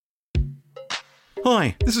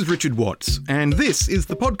Hi, this is Richard Watts, and this is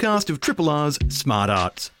the podcast of Triple R's Smart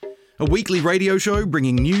Arts, a weekly radio show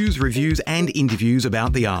bringing news, reviews and interviews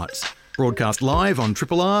about the arts. Broadcast live on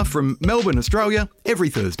Triple R from Melbourne, Australia,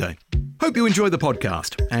 every Thursday. Hope you enjoy the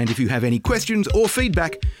podcast, and if you have any questions or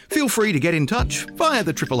feedback, feel free to get in touch via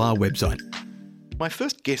the Triple R website. My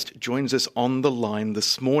first guest joins us on the line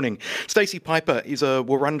this morning. Stacey Piper is a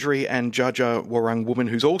Wurundjeri and Dja Wurrung woman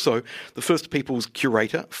who's also the First Peoples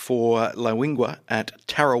curator for Lawingwa at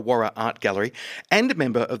Tarawara Art Gallery and a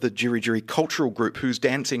member of the Djirri cultural group whose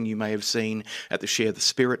dancing you may have seen at the Share the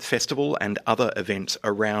Spirit Festival and other events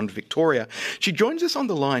around Victoria. She joins us on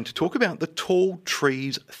the line to talk about the Tall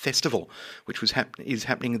Trees Festival, which is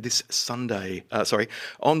happening this Sunday,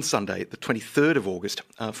 on Sunday, the 23rd of August,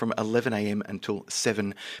 from 11 a.m. until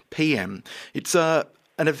 7 p.m. It's an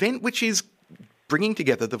event which is bringing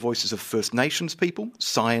together the voices of First Nations people,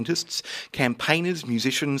 scientists, campaigners,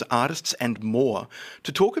 musicians, artists and more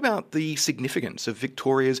to talk about the significance of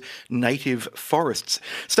Victoria's native forests.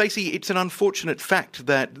 Stacey, it's an unfortunate fact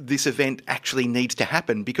that this event actually needs to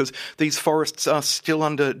happen because these forests are still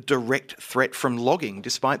under direct threat from logging,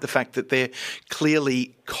 despite the fact that they're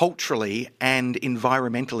clearly culturally and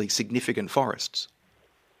environmentally significant forests.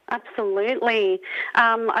 Absolutely.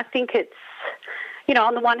 I think it's,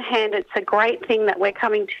 on the one hand, it's a great thing that we're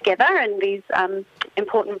coming together and these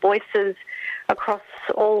important voices across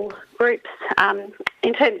all groups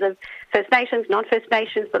in terms of First Nations, non-First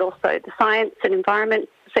Nations, but also the science and environment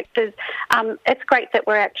sectors. It's great that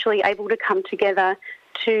we're actually able to come together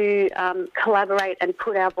to collaborate and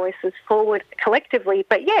put our voices forward collectively.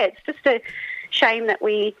 But yeah, it's just a shame that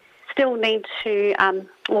we still need to,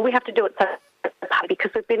 we have to do it so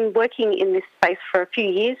because we've been working in this space for a few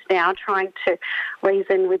years now, trying to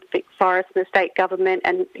reason with Vic Forest and the state government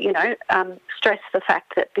and, stress the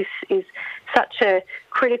fact that this is such a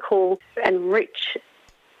critical and rich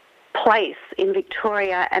place in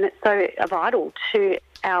Victoria and it's so vital to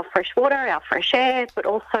our fresh water, our fresh air, but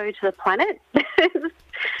also to the planet.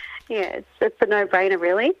 Yeah, it's a no-brainer,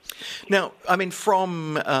 really. Now,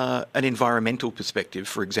 from an environmental perspective,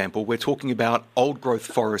 for example, we're talking about old-growth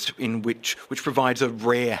forest which provides a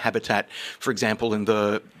rare habitat. For example, in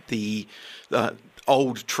the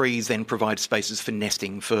old trees then provide spaces for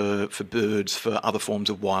nesting for birds, for other forms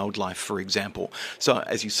of wildlife, for example. So,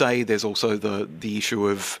 as you say, there's also the issue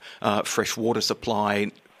of fresh water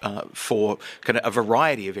supply for kind of a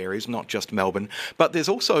variety of areas, not just Melbourne, but there's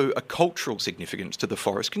also a cultural significance to the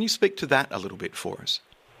forest. Can you speak to that a little bit for us?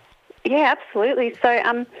 Yeah, absolutely. So,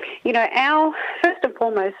 our first and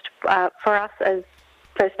foremost, for us as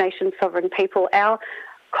First Nations sovereign people, our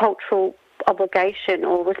cultural obligation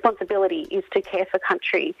or responsibility is to care for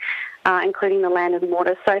country, including the land and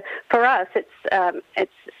water. So for us, it's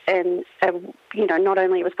not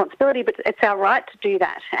only a responsibility, but it's our right to do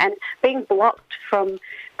that. And being blocked from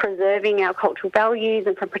preserving our cultural values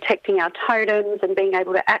and from protecting our totems and being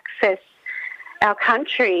able to access our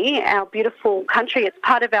country, our beautiful country, it's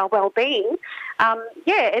part of our well-being.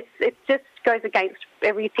 It just goes against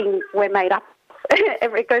everything we're made up.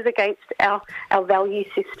 It goes against our value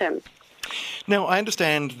system. Now, I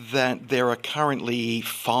understand that there are currently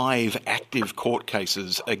 5 active court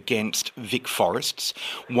cases against Vic Forests,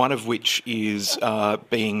 one of which is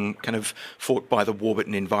being kind of fought by the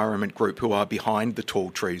Warburton Environment Group, who are behind the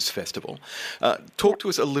Tall Trees Festival. Talk to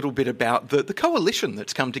us a little bit about the coalition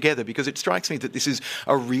that's come together, because it strikes me that this is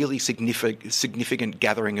a really significant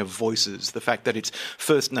gathering of voices. The fact that it's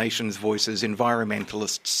First Nations voices,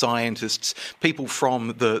 environmentalists, scientists, people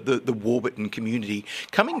from the Warburton community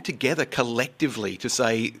coming together collectively to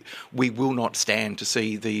say we will not stand to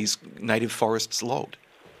see these native forests logged.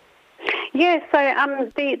 Yeah,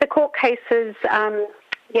 so the court cases,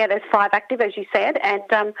 there's 5 active, as you said,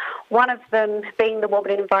 and one of them being the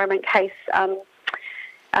Warburton Environment case,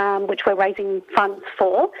 which we're raising funds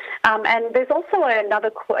for. And there's also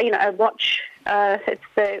another, a watch, it's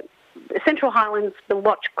the Central Highlands, the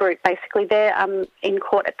watch group, basically. They're in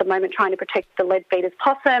court at the moment trying to protect the leadbeater's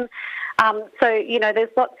possum. There's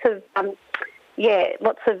lots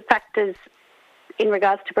of factors in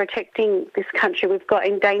regards to protecting this country. We've got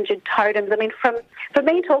endangered totems. For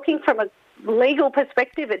me, talking from a legal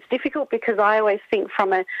perspective, it's difficult because I always think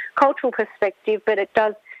from a cultural perspective, but it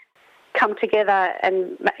does come together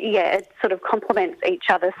and, it sort of complements each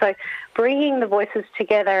other. So bringing the voices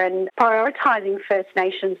together and prioritising First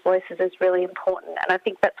Nations voices is really important. And I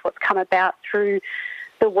think that's what's come about through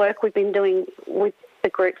the work we've been doing with the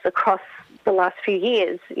groups across the last few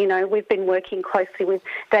years. We've been working closely with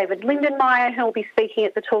David Lindenmayer, who will be speaking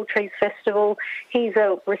at the Tall Trees Festival. He's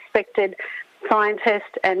a respected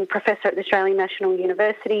scientist and professor at the Australian National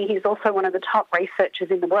University. He's also one of the top researchers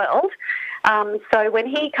in the world. So when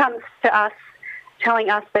he comes to us telling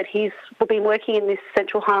us that he's been working in this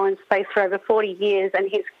Central Highlands space for over 40 years and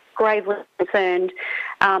he's gravely concerned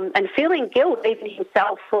and feeling guilt even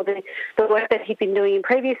himself for the work that he'd been doing in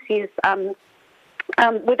previous years,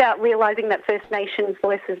 without realising that First Nations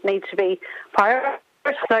voices need to be prioritised.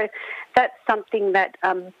 So that's something that,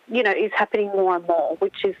 is happening more and more,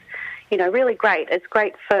 which is, really great. It's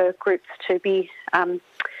great for groups to be,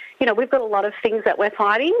 we've got a lot of things that we're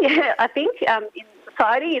fighting, I think, in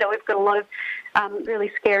society. We've got a lot of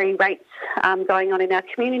really scary rates going on in our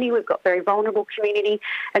community. We've got very vulnerable community.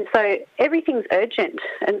 And so everything's urgent.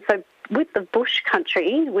 And so with the bush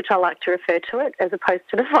country, which I like to refer to it as opposed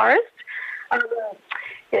to the forest,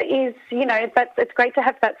 it's great to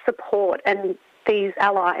have that support and these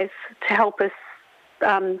allies to help us,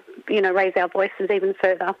 raise our voices even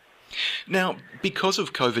further. Now, because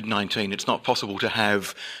of COVID-19, it's not possible to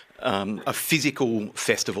have a physical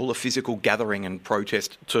festival, a physical gathering and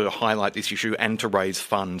protest to highlight this issue and to raise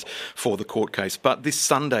funds for the court case. But this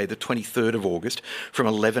Sunday, the 23rd of August, from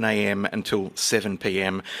 11 a.m. until 7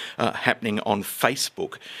 p.m, happening on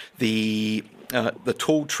Facebook, the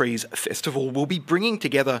Tall Trees Festival will be bringing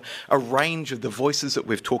together a range of the voices that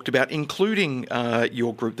we've talked about, including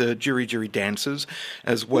your group, the Jiri Dancers,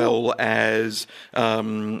 as well as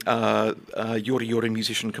Yorta Yorta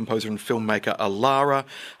musician, composer and filmmaker Alara,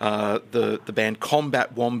 the band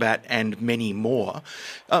Combat Wombat, and many more.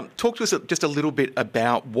 Talk to us just a little bit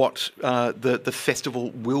about what the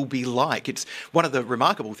festival will be like. It's one of the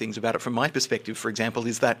remarkable things about it, from my perspective, for example,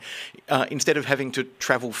 is that instead of having to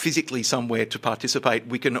travel physically somewhere to participate,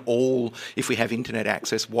 we can all, if we have internet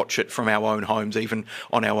access, watch it from our own homes, even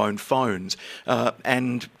on our own phones,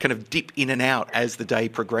 and kind of dip in and out as the day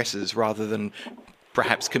progresses rather than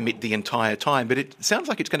perhaps commit the entire time. But it sounds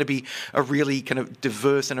like it's going to be a really kind of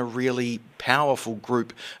diverse and a really powerful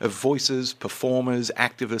group of voices, performers,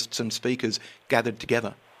 activists and speakers gathered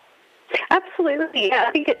together. Absolutely. Yeah,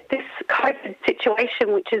 I think this COVID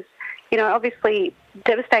situation, which is, obviously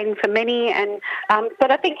devastating for many, and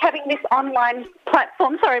but I think having this online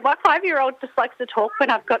platform, sorry, my 5-year-old just likes to talk when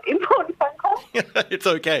I've got important phone calls. It's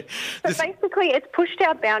okay. But basically, it's pushed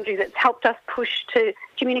our boundaries. It's helped us push to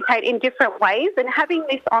communicate in different ways, and having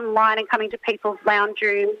this online and coming to people's lounge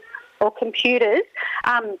rooms or computers,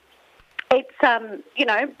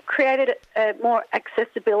 it's, created more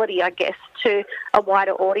accessibility, I guess, to a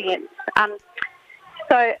wider audience.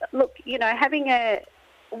 So, look,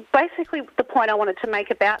 basically, the point I wanted to make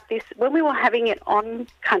about this, when we were having it on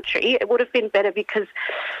country, it would have been better because,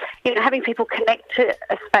 having people connect to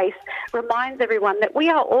a space reminds everyone that we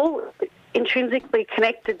are all intrinsically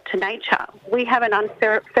connected to nature. We have an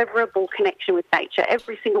unseverable connection with nature,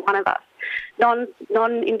 every single one of us,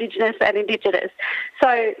 non-Indigenous and Indigenous.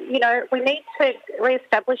 So, we need to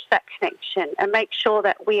re-establish that connection and make sure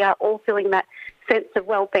that we are all feeling that sense of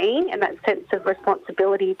well-being and that sense of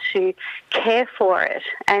responsibility to care for it.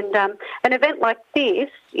 And an event like this,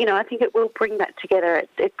 I think it will bring that together.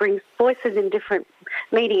 It brings voices in different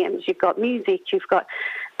mediums. You've got music, you've got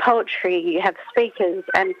poetry, you have speakers,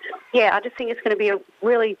 and I just think it's going to be a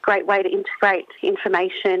really great way to integrate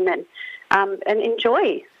information and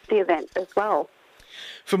enjoy the event as well.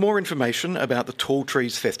 For more information about the Tall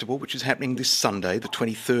Trees Festival, which is happening this Sunday, the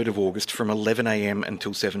 23rd of August, from 11 a.m.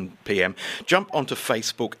 until 7 p.m, jump onto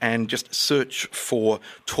Facebook and just search for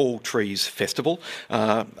Tall Trees Festival.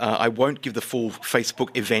 I won't give the full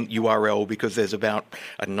Facebook event URL because there's about,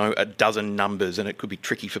 a dozen numbers and it could be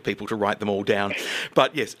tricky for people to write them all down.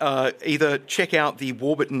 But yes, either check out the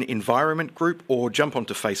Warburton Environment Group or jump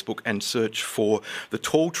onto Facebook and search for the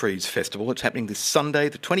Tall Trees Festival. It's happening this Sunday,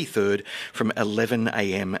 the 23rd, from 11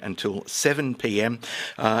 a.m. until 7 p.m,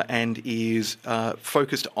 and is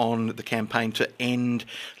focused on the campaign to end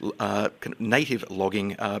native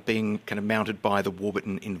logging being kind of mounted by the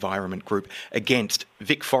Warburton Environment Group against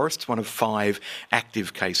Vic Forests, one of 5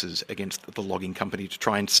 active cases against the logging company to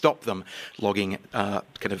try and stop them logging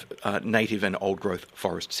native and old-growth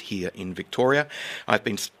forests here in Victoria. I've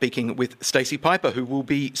been speaking with Stacey Piper, who will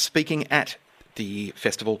be speaking at the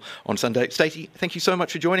festival on Sunday. Stacey, thank you so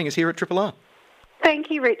much for joining us here at Triple R.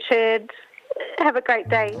 Thank you, Richard. Have a great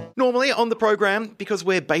day. Normally on the program, because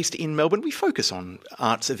we're based in Melbourne, we focus on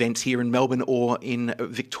arts events here in Melbourne or in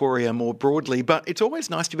Victoria more broadly, but it's always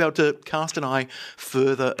nice to be able to cast an eye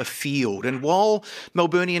further afield. And while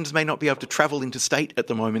Melburnians may not be able to travel interstate at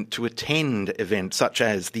the moment to attend events such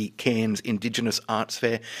as the Cairns Indigenous Arts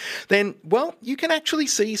Fair, then, well, you can actually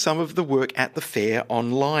see some of the work at the fair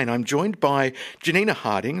online. I'm joined by Janina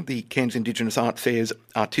Harding, the Cairns Indigenous Art Fair's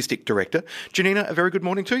Artistic Director. Janina, a very good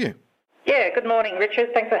morning to you. Yeah, good morning,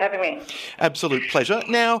 Richard. Thanks for having me. Absolute pleasure.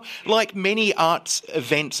 Now, like many arts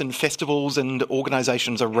events and festivals and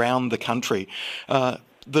organisations around the country,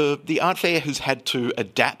 the art fair has had to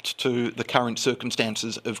adapt to the current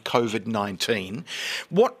circumstances of COVID-19.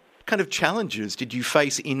 What kind of challenges did you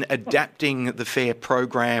face in adapting the fair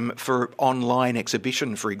program for online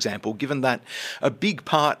exhibition, for example, given that a big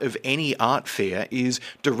part of any art fair is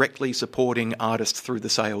directly supporting artists through the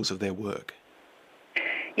sales of their work?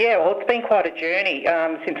 Yeah, well, it's been quite a journey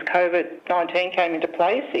since COVID-19 came into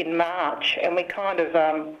place in March, and we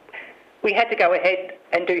we had to go ahead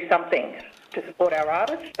and do something to support our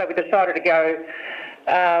artists. So we decided to go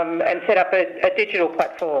and set up a digital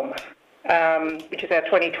platform, which is our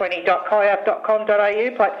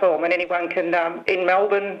 2020.kiaf.com.au platform, and anyone can, in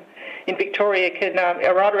Melbourne, in Victoria, can,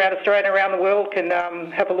 right around Australia and around the world, can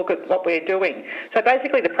have a look at what we're doing. So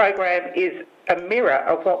basically the program is a mirror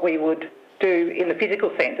of what we would do in the physical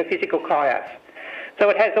sense, a physical kiaf. So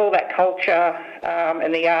it has all that culture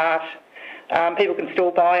and the art. People can still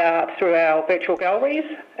buy art through our virtual galleries,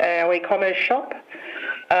 our e-commerce shop.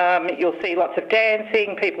 You'll see lots of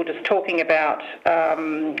dancing, people just talking about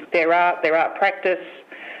their art practice,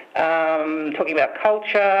 talking about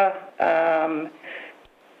culture, and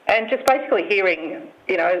just basically hearing,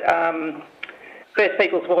 First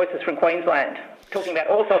Peoples' voices from Queensland, talking about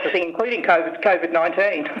all sorts of things, including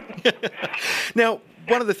COVID-19. Now,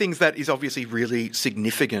 one of the things that is obviously really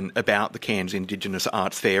significant about the Cairns Indigenous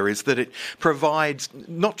Arts Fair is that it provides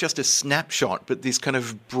not just a snapshot, but this kind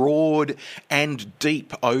of broad and deep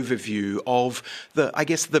overview of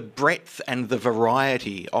the breadth and the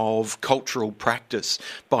variety of cultural practice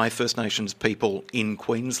by First Nations people in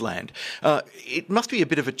Queensland. It must be a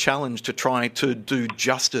bit of a challenge to try to do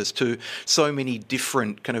justice to so many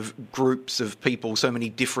different kind of groups of people, so many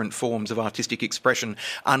different forms of artistic expression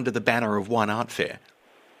under the banner of one art fair.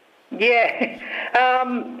 Yeah,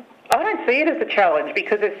 I don't see it as a challenge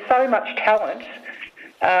because there's so much talent,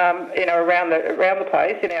 around the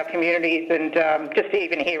place in our communities and just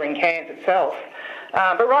even here in Cairns itself.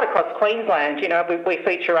 But right across Queensland, we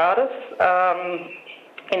feature artists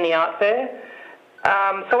in the art fair.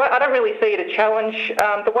 So I don't really see it a challenge.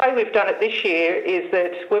 The way we've done it this year is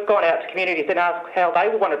that we've gone out to communities and asked how they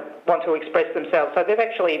want to express themselves. So they've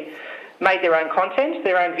actually made their own content,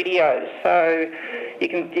 their own videos. So you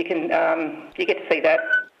get to see that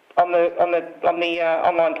on the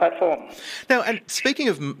online platform. Now, and speaking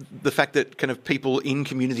of the fact that kind of people in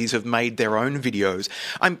communities have made their own videos,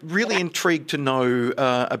 I'm really intrigued to know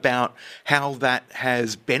about how that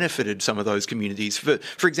has benefited some of those communities.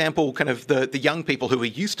 For example, kind of the young people who are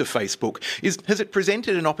used to Facebook, has it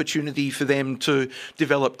presented an opportunity for them to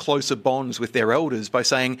develop closer bonds with their elders by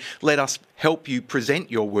saying, let us help you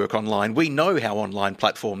present your work online. We know how online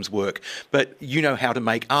platforms work, but you know how to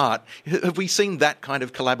make art. Have we seen that kind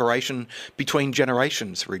of collaboration between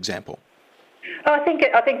generations, for example? I think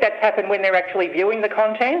that's happened when they're actually viewing the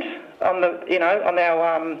content on on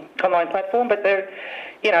our online platform. But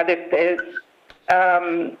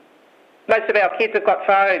most of our kids have got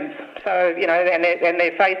phones, so and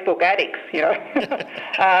they're Facebook addicts,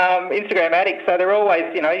 Instagram addicts. So they're always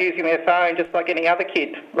using their phone just like any other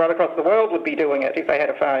kid right across the world would be doing it if they had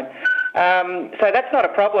a phone. So that's not a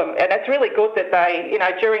problem, and it's really good that they,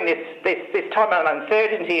 during this time of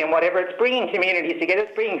uncertainty and whatever, it's bringing communities together,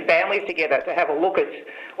 it's bringing families together to have a look at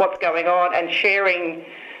what's going on and sharing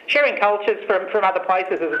cultures from other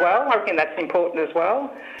places as well. I reckon that's important as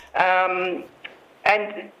well. And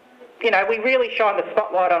we really shine the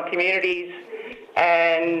spotlight on communities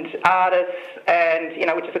and artists, and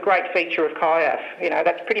which is a great feature of KIAF.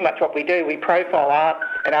 That's pretty much what we do. We profile art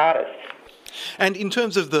and artists. And in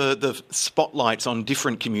terms of the spotlights on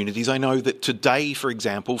different communities, I know that today, for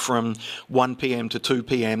example, from 1 p.m. to 2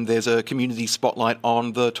 p.m, there's a community spotlight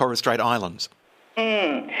on the Torres Strait Islands.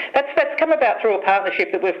 That's come about through a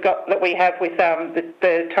partnership that we have with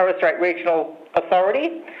the Torres Strait Regional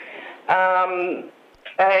Authority,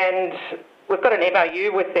 and we've got an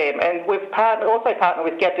MOU with them, and we've also partnered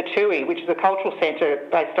with Gatatui, which is a cultural centre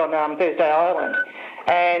based on Thursday Island.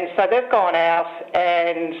 And so they've gone out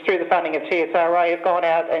and, through the funding of TSRA, have gone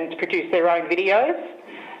out and produced their own videos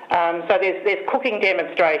So there's cooking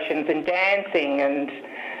demonstrations and dancing and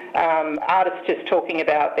artists just talking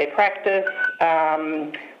about their practice.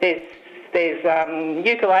 There's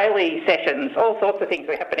ukulele sessions, all sorts of things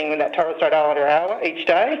are happening in that Torres Strait Islander hour each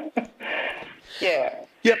day. Yeah.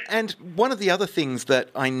 Yep, and one of the other things that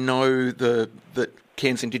I know that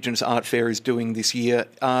Cairns Indigenous Art Fair is doing this year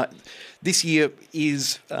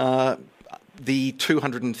is the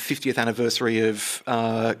 250th anniversary of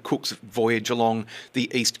Cook's voyage along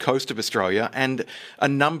the east coast of Australia, and a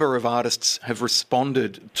number of artists have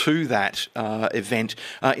responded to that event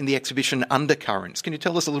in the exhibition Undercurrents. Can you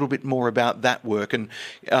tell us a little bit more about that work, and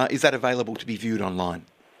is that available to be viewed online?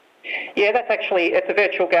 Yeah, it's a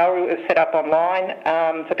virtual gallery that was set up online,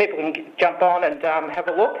 so people can jump on and have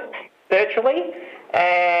a look virtually,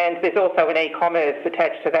 and there's also an e-commerce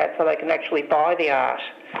attached to that, so they can actually buy the art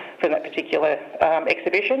from that particular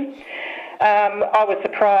exhibition. I was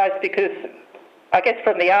surprised because, I guess,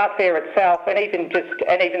 from the art fair itself, and even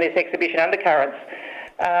this exhibition Undercurrents,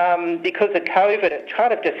 because of COVID,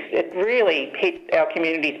 it really hit our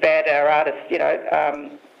communities bad. Our artists,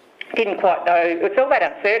 didn't quite know. It's all that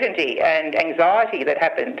uncertainty and anxiety that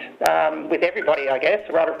happened with everybody, I guess,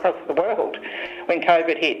 right across the world when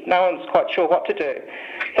COVID hit. No one's quite sure what to do.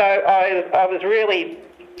 So I was really,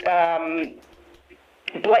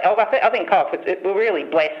 we're really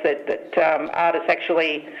blessed that artists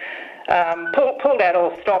actually pulled out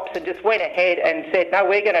all stops and just went ahead and said, no,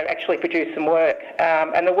 we're going to actually produce some work.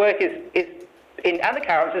 And the work is in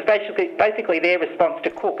Undercurrents is basically their response to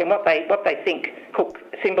Cook and what they think Cook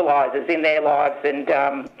symbolises in their lives and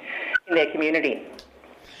in their community.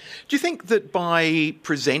 Do you think that by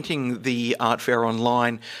presenting the art fair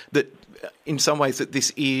online, that in some ways that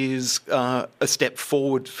this is a step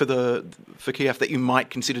forward for KIAF that you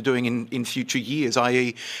might consider doing in future years,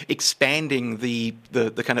 i.e. expanding the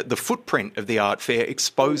kind of the footprint of the art fair,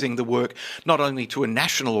 exposing the work not only to a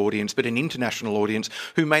national audience but an international audience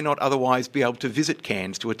who may not otherwise be able to visit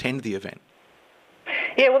Cairns to attend the event?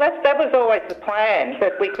 Yeah, well, that was always the plan,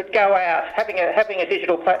 that we could go out having a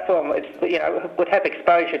digital platform, would have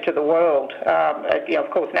exposure to the world, of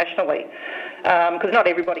course, nationally, because not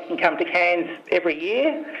everybody can come to Cairns every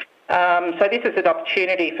year. So this is an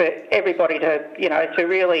opportunity for everybody to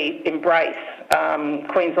really embrace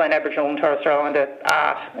Queensland Aboriginal and Torres Strait Islander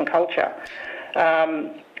art and culture.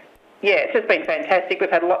 Yeah, it's just been fantastic. We've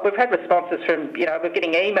had responses from, we're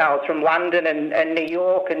getting emails from London and New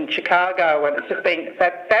York and Chicago, and it's just been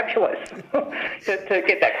fabulous to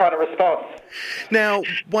get that kind of response. Now,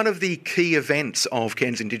 one of the key events of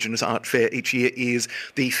Cairns Indigenous Art Fair each year is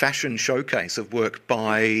the fashion showcase of work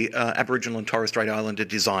by Aboriginal and Torres Strait Islander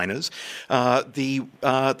designers.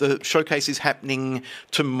 The showcase is happening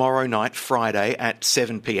tomorrow night, Friday, at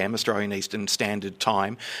 7 p.m, Australian Eastern Standard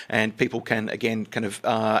Time, and people can, again, kind of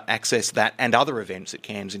access that and other events at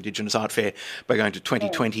Cairns Indigenous Art Fair by going to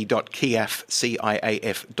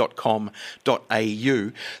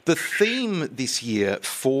 2020.kiaf.com.au. The theme this year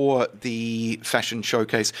for the fashion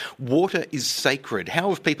showcase, water is sacred.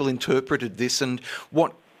 How have people interpreted this, and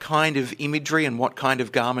what kind of imagery and what kind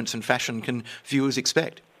of garments and fashion can viewers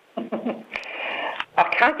expect? I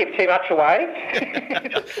can't give too much away.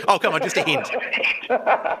 Oh, come on, just a hint.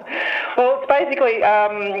 Well, it's basically...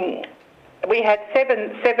 we had seven.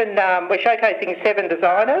 We're showcasing 7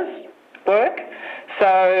 designers' work.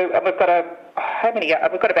 So we've got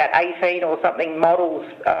We've got about 18 or something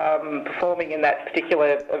models performing in that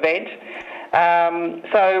particular event.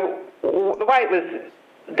 So the way it was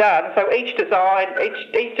done, so each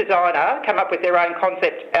designer come up with their own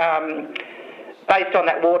concept based on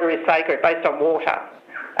that water is sacred, based on water.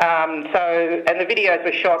 And the videos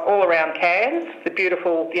were shot all around Cairns, the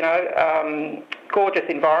beautiful, gorgeous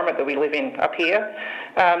environment that we live in up here.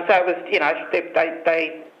 So it was,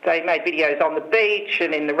 they made videos on the beach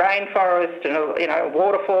and in the rainforest and,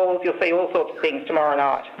 waterfalls. You'll see all sorts of things tomorrow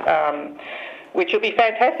night, which will be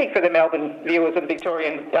fantastic for the Melbourne viewers and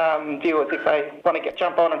Victorian viewers if they want to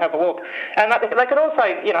jump on and have a look. And they could also,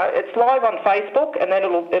 it's live on Facebook, and then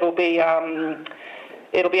it'll be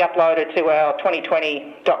uploaded to our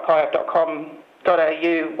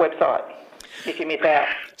 2020.kiaf.com.au website if you miss out.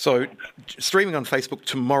 So streaming on Facebook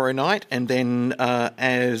tomorrow night, and then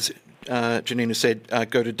as Janina said,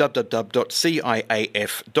 go to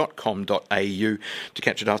www.kiaf.com.au to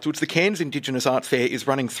catch it afterwards. The Cairns Indigenous Art Fair is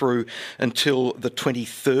running through until the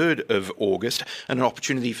 23rd of August, and an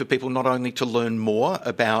opportunity for people not only to learn more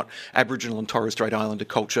about Aboriginal and Torres Strait Islander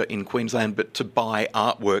culture in Queensland, but to buy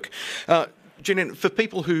artwork. Janine, for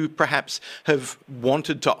people who perhaps have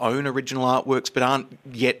wanted to own original artworks but aren't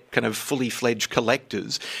yet kind of fully fledged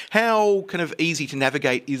collectors, how kind of easy to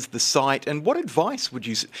navigate is the site, and what advice would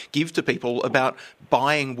you give to people about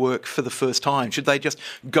buying work for the first time? Should they just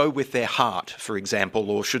go with their heart, for example,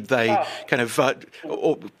 or should they kind of,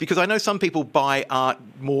 because I know some people buy art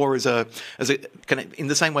more as a kind of in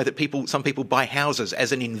the same way that some people buy houses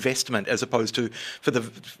as an investment as opposed to for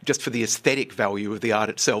the aesthetic value of the art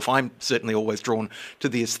itself. I'm certainly always drawn to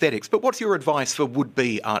the aesthetics. But what's your advice for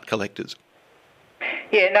would-be art collectors?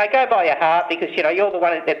 Yeah, no, go by your heart, because, you're the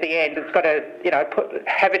one at the end that's got to,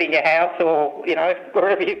 have it in your house or,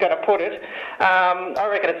 wherever you've got to put it. I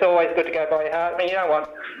reckon it's always good to go by your heart. I mean,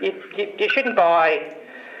 you shouldn't buy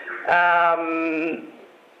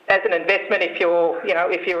as an investment if you're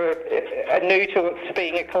new to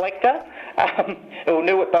being a collector or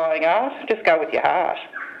new at buying art. Just go with your heart.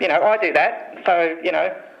 I do that. So,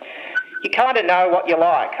 you kind of know what you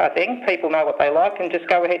like, I think. People know what they like, and just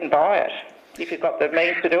go ahead and buy it if you've got the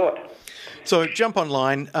means to do it. So jump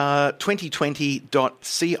online,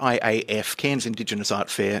 2020.ciaf, Cairns Indigenous Art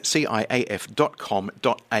Fair, ciaf.com.au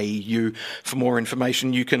for more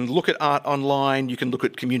information. You can look at art online, you can look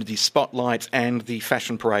at community spotlights and the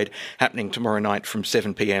fashion parade happening tomorrow night from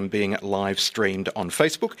 7pm being live streamed on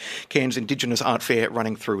Facebook. Cairns Indigenous Art Fair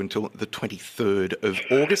running through until the 23rd of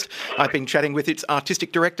August. I've been chatting with its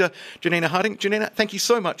Artistic Director, Janina Harding. Janina, thank you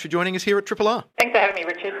so much for joining us here at Triple R. Thanks for having me,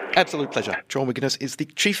 Richard. Absolute pleasure. Joel McGuinness is the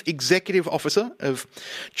Chief Executive Officer of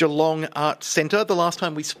Geelong Art Centre. The last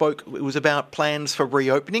time we spoke, it was about plans for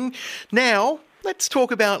reopening. Now, let's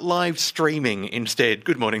talk about live streaming instead.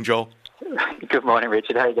 Good morning, Joel. Good morning,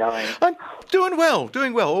 Richard. How are you going? I'm doing well.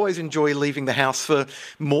 Always enjoy leaving the house for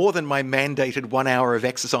more than my mandated 1 hour of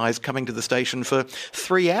exercise, coming to the station for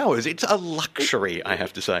 3 hours. It's a luxury, I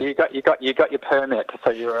have to say. You got your permit,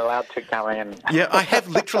 so you were allowed to go in. Yeah, I have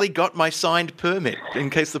literally got my signed permit in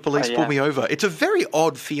case the police pull me over. It's a very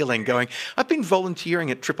odd feeling going, I've been volunteering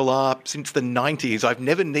at Triple R since the 90s. I've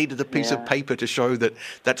never needed a piece of paper to show that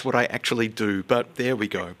that's what I actually do, but there we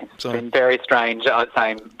go. It's been very strange. I was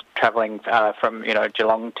saying, travelling from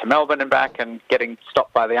Geelong to Melbourne and back, and getting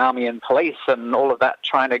stopped by the army and police and all of that,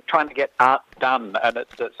 trying to get art done, and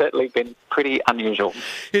it's certainly been pretty unusual.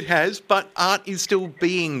 It has, but art is still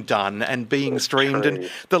being done and being streamed. True. And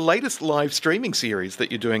the latest live streaming series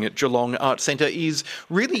that you're doing at Geelong Art Centre is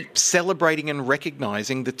really celebrating and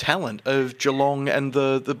recognising the talent of Geelong and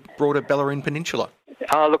the broader Bellarine Peninsula.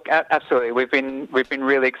 Oh, look, absolutely. We've been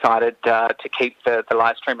really excited to keep the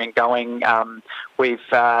live streaming going. We've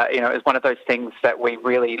it's one of those things that we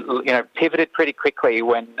really pivoted pretty quickly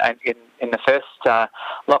when in the first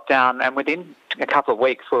lockdown, and within a couple of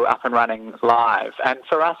weeks we were up and running live. And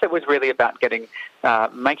for us, it was really about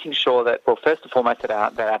making sure that, well, first and foremost, that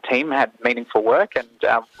our team had meaningful work, and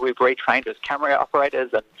we've retrained as camera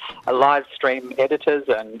operators and live stream editors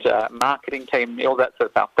and marketing team, all that sort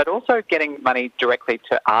of stuff. But also getting money directly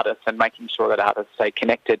to artists and making sure that artists stay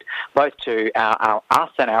connected both to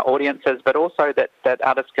us and our audiences, but also that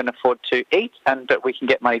artists can afford to eat and that we can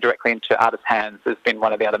get money directly into artists' hands has been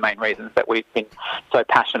one of the other main reasons that we've been so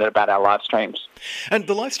passionate about our live streams. And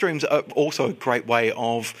the live streams are also a great way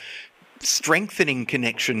of strengthening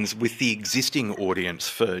connections with the existing audience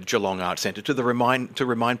for Geelong Art Centre, to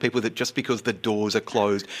remind people that just because the doors are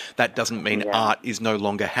closed, that doesn't mean art is no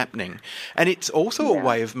longer happening. And it's also a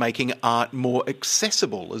way of making art more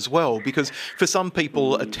accessible as well, because for some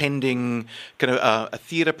people attending kind of a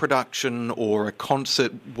theatre production or a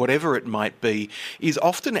concert, whatever it might be, is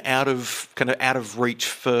often out of reach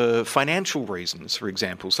for financial reasons, for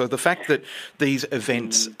example. So the fact that these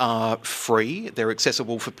events are free, they're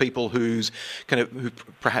accessible for people who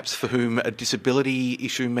perhaps for whom a disability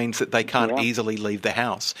issue means that they can't easily leave the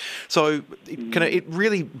house. So it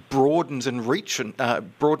really broadens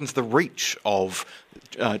the reach of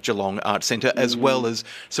Geelong Art Centre, as well as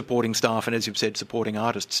supporting staff and, as you've said, supporting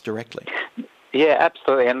artists directly. Yeah,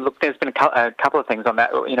 absolutely. And look, there's been a couple of things on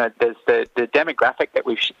that. There's the demographic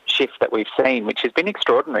shift that we've seen, which has been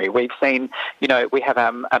extraordinary. We've seen, we have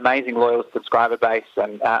an amazing loyal subscriber base,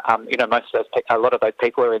 and a lot of those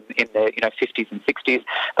people are in their 50s and 60s.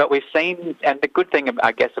 But we've seen, and the good thing,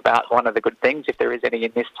 I guess, about one of the good things, if there is any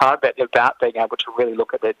in this time, but about being able to really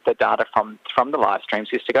look at the data from the live streams,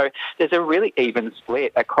 is to go, there's a really even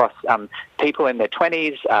split across people in their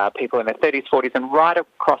 20s, people in their 30s, 40s, and right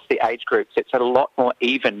across the age groups. It's a lot more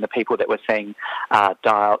even, the people that we're seeing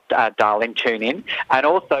dial in, tune in. And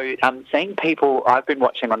also seeing people, I've been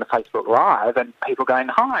watching on the Facebook Live, and people going,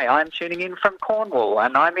 hi, I'm tuning in from Cornwall,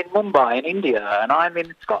 and I'm in Mumbai in India, and I'm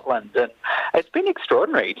in Scotland. it's been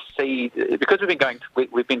extraordinary to see, because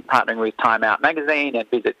we've been partnering with Time Out Magazine and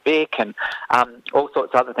Visit Vic and all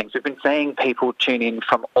sorts of other things. We've been seeing people tune in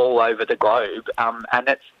from all over the globe,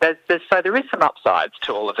 and there is some upsides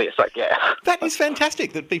to all of this, I guess. That is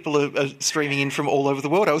fantastic that people are streaming in from all over the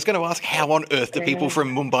world. I was going to ask, how on earth do people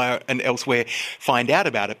from Mumbai and elsewhere find out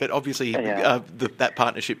about it? But obviously that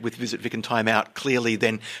partnership with Visit Vic and Time Out clearly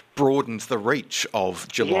then broadens the reach of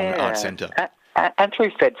Geelong Arts Centre. And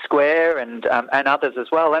through Fed Square and others as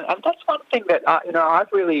well, and that's one thing that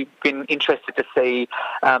I've really been interested to see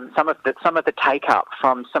some of the take up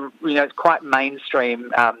from some quite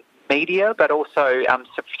mainstream media, but also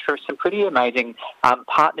through some pretty amazing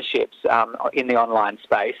partnerships in the online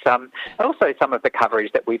space, and also some of the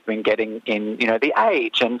coverage that we've been getting in The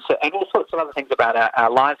Age and all sorts of other things about our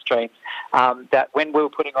live streams. That when we were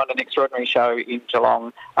putting on an extraordinary show in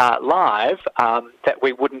Geelong live, that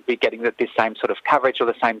we wouldn't be getting this same sort of coverage or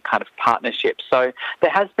the same kind of partnership. So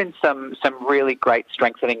there has been some really great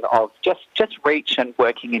strengthening of just reach and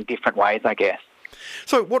working in different ways, I guess.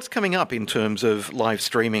 So what's coming up in terms of live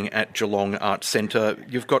streaming at Geelong Arts Centre?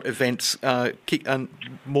 You've got events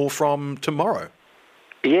more from tomorrow.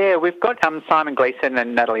 Yeah, we've got Simon Gleeson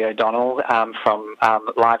and Natalie O'Donnell from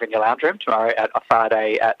Live in Your Lounge Room tomorrow at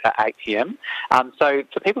Friday at 8 p.m. So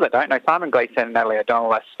for people that don't know, Simon Gleeson and Natalie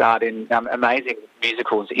O'Donnell are starred in amazing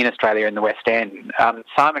musicals in Australia in the West End.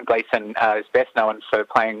 Simon Gleeson is best known for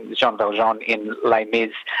playing Jean Valjean in Les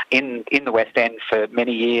Mis in the West End for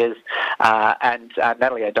many years, and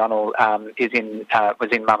Natalie O'Donnell was in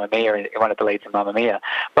Mamma Mia, one of the leads in Mamma Mia.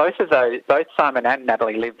 Both Simon and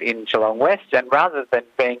Natalie live in Geelong West, and rather than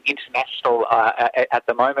being international at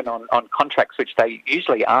the moment on contracts, which they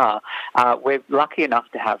usually are, we're lucky enough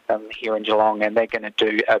to have them here in Geelong, and they're going to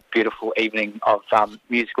do a beautiful evening of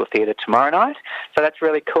musical theatre tomorrow night. So that's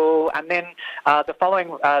really cool. And then the following,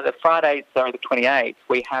 the Friday, the 28th,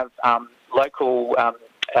 we have local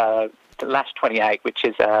Lash 28, which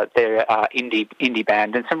is their indie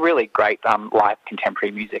band, and some really great live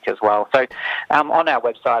contemporary music as well. So on our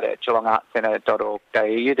website at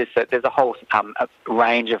geelongartscentre.org.au, there's a whole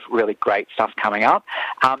range of really great stuff coming up.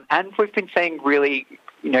 And we've been seeing really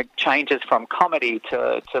changes from comedy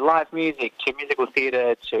to live music to musical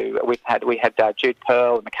theatre we had Jude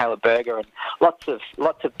Pearl and Michaela Berger and lots of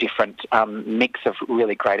different mix of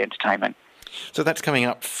really great entertainment. So that's coming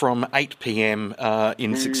up from 8 p.m.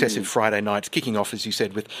 In successive Friday nights, kicking off, as you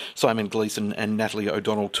said, with Simon Gleeson and Natalie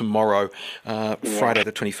O'Donnell tomorrow, Friday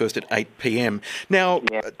the 21st at 8 p.m. Now,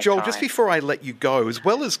 Joel, just before I let you go, as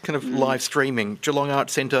well as kind of live streaming, Geelong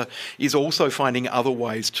Arts Centre is also finding other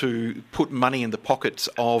ways to put money in the pockets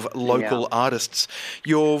of local artists.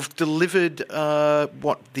 You've delivered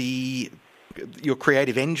your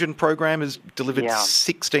Creative Engine program has delivered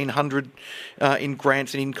 1,600 in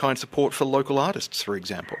grants and in-kind support for local artists, for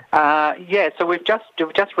example. So we've just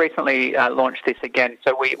recently launched this again.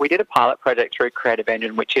 So we did a pilot project through Creative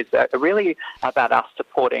Engine, which is really about us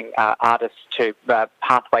supporting artists to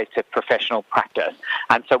pathways to professional practice.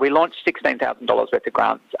 And so we launched $16,000 worth of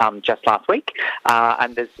grants just last week,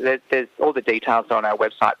 and there's all the details on our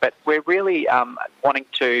website. But we're really wanting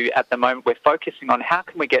to, at the moment, we're focusing on how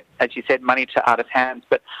can we get, as you said, money to artists' hands,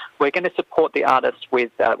 but we're going to support the artists with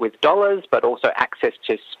dollars, but also access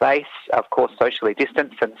to space, of course, socially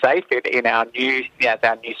distanced and safe in our new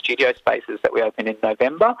studio spaces that we open in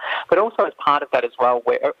November. But also as part of that as well,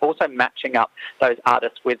 we're also matching up those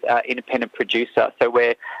artists with independent producer. So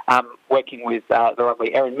we're working with the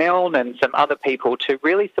lovely Erin Milne and some other people to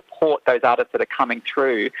really support those artists that are coming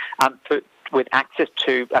through with access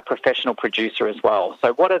to a professional producer as well.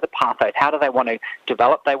 So what are the pathways? How do they want to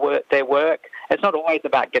develop their work? It's not always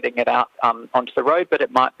about getting it out onto the road, but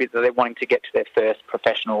it might be that they're wanting to get to their first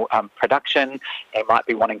professional production. They might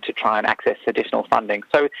be wanting to try and access additional funding.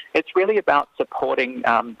 So it's really about supporting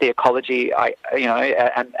the ecology,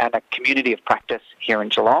 and a community of practice here in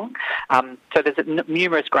Geelong. So there's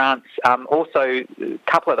numerous grants. Also, a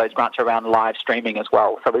couple of those grants are around live streaming as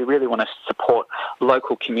well. So we really want to support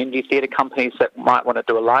local community theatre companies that might want to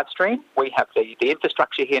do a live stream. We have the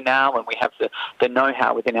infrastructure here now, and we have the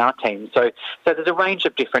know-how within our team. So there's a range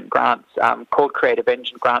of different grants called Creative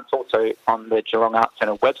Engine grants also on the Geelong Arts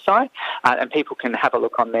Centre website, and people can have a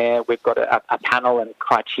look on there. We've got a panel and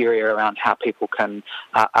criteria around how people can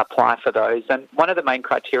apply for those. And one of the main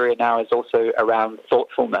criteria now is also around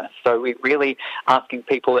thoughtfulness. So we're really asking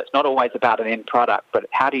people, it's not always about an end product, but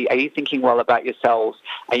are you thinking well about yourselves?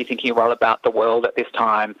 Are you thinking well about the world at this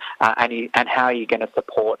time? And how are you going to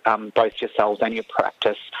support both yourselves and your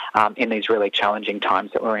practice in these really challenging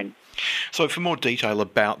times that we're in? So for more detail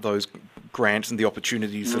about those grants and the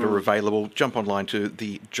opportunities that are available, jump online to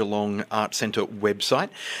the Geelong Art Centre website,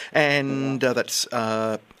 and that's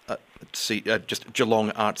just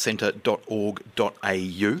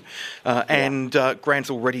geelongartcentre.org.au. And grants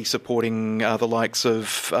already supporting the likes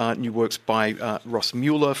of new works by Ross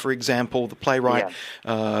Mueller, for example, the playwright,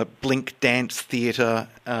 Blink Dance Theatre,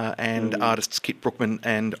 and artists Kit Brookman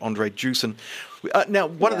and Andre Jewson. Now,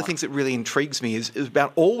 one of the things that really intrigues me is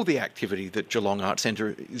about all the activity that Geelong Art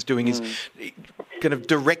Centre is doing is kind of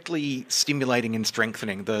directly stimulating and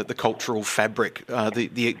strengthening the cultural fabric,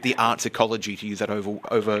 the arts ecology, to use that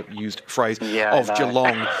overused phrase, of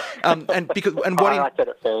Geelong.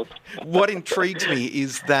 What intrigues me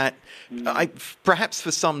is that perhaps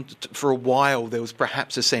for a while there was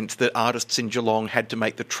perhaps a sense that artists in Geelong had to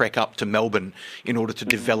make the trek up to Melbourne in order to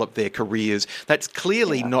develop their careers. That's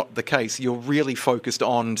clearly not the case. You're really focused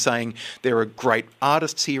on saying there are great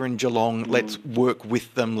artists here in Geelong, let's work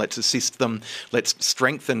with them, let's assist them, let's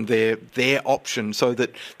strengthen their option so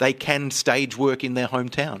that they can stage work in their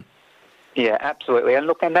hometown. Yeah, absolutely. And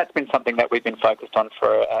look, and that's been something that we've been focused on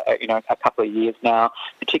for a couple of years now,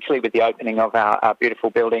 particularly with the opening of our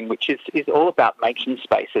beautiful building, which is all about making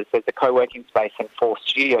spaces. There's a co-working space and 4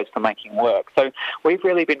 studios for making work. So we've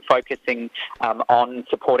really been focusing on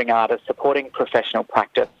supporting artists, supporting professional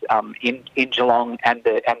practice in Geelong and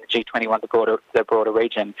the G21, the broader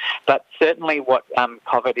region. But certainly what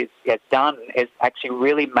COVID has done is actually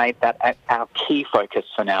really made that our key focus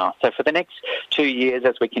for now. So for the next 2 years,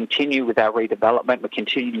 as we continue with our redevelopment, we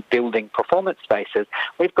continue building performance spaces.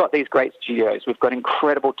 We've got these great studios. We've got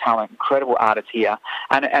incredible talent, incredible artists here.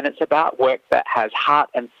 And it's about work that has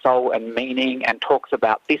heart and soul and meaning and talks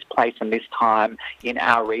about this place and this time in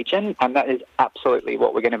our region. And that is absolutely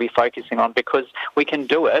what we're going to be focusing on, because we can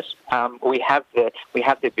do it. We have the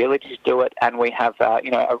ability to do it, and we have a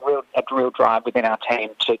real drive within our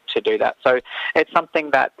team to do that. So it's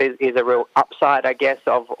something that is a real upside, I guess,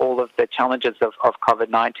 of all of the challenges of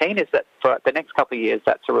COVID-19, is that for the next couple of years,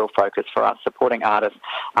 that's a real focus for us, supporting artists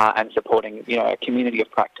and supporting a community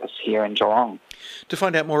of practice here in Geelong. To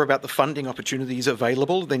find out more about the funding opportunities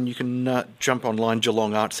available, then you can jump online,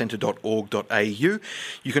 geelongartcentre.org.au. You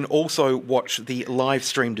can also watch the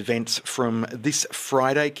live-streamed events from this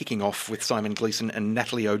Friday, kicking off with Simon Gleeson and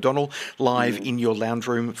Natalie O'Donnell, live in your lounge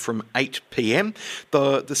room from 8 p.m.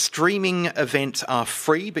 The streaming events are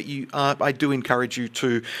free, but I do encourage you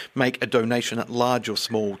to make a donation, large or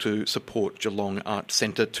small, to support Geelong Art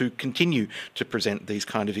Centre to continue to present these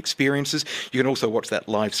kind of experiences. You can also watch that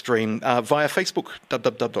live stream via Facebook,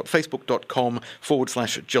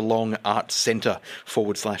 www.facebook.com/Geelong Art Centre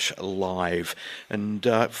 /live, and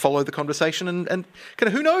follow the conversation and kind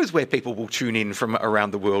of who knows where people will tune in from around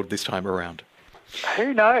the world this time around.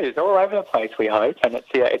 Who knows? All over the place, we hope, and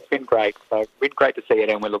it's been great. So it's been great to see it,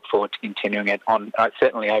 and we look forward to continuing it on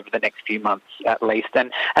certainly over the next few months at least.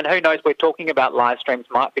 And who knows? We're talking about live streams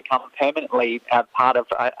might become permanently part of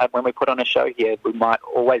when we put on a show here. We might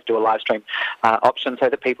always do a live stream option so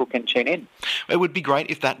that people can tune in. It would be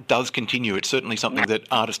great if that does continue. It's certainly something that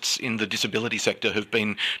artists in the disability sector have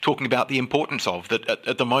been talking about the importance of. That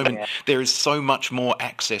at the moment there is so much more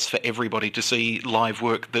access for everybody to see live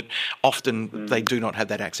work that often they do not have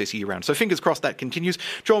that access year-round. So fingers crossed that continues.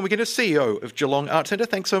 John McGuinness, CEO of Geelong Art Centre,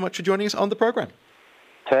 thanks so much for joining us on the program.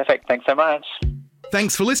 Perfect. Thanks so much.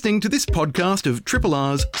 Thanks for listening to this podcast of Triple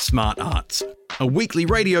R's Smart Arts, a weekly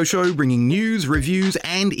radio show bringing news, reviews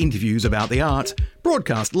and interviews about the arts,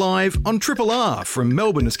 broadcast live on Triple R from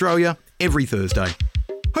Melbourne, Australia, every Thursday.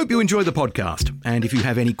 Hope you enjoy the podcast, and if you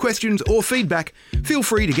have any questions or feedback, feel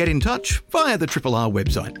free to get in touch via the Triple R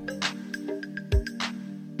website.